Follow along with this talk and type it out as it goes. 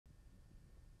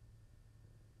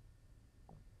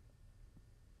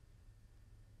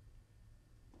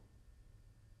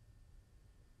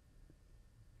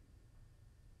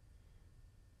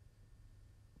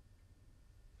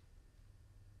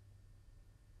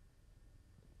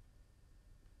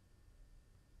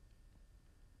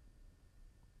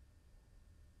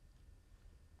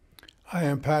I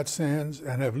am Pat Sands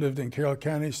and have lived in Carroll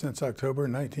County since October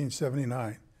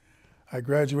 1979. I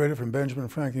graduated from Benjamin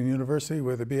Franklin University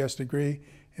with a BS degree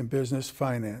in business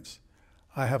finance.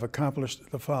 I have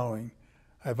accomplished the following.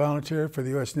 I volunteered for the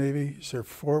U.S. Navy, served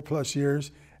 4+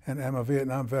 years, and am a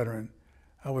Vietnam veteran.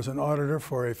 I was an auditor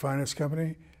for a finance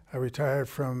company. I retired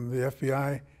from the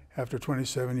FBI after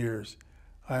 27 years.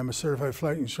 I am a certified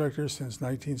flight instructor since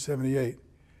 1978.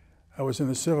 I was in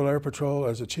the Civil Air Patrol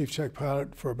as a chief check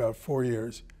pilot for about 4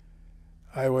 years.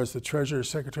 I was the treasurer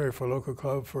secretary for a local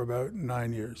club for about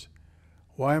 9 years.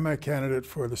 Why am I a candidate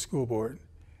for the school board?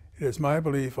 It is my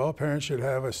belief all parents should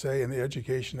have a say in the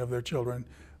education of their children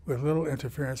with little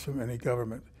interference from any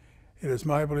government. It is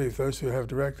my belief those who have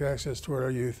direct access toward our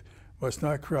youth must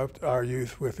not corrupt our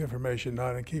youth with information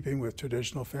not in keeping with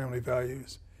traditional family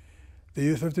values. The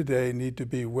youth of today need to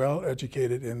be well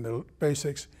educated in the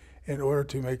basics in order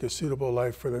to make a suitable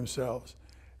life for themselves.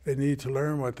 They need to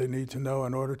learn what they need to know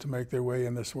in order to make their way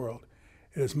in this world.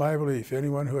 It is my belief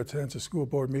anyone who attends a school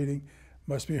board meeting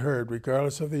must be heard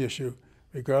regardless of the issue,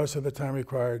 regardless of the time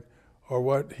required, or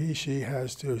what he/she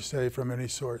has to say from any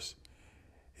source.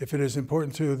 If it is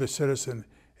important to the citizen,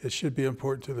 it should be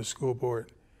important to the school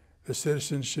board. The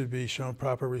citizens should be shown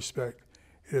proper respect.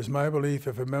 It is my belief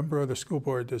if a member of the school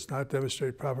board does not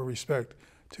demonstrate proper respect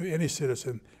to any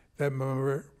citizen, that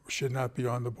member should not be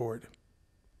on the board.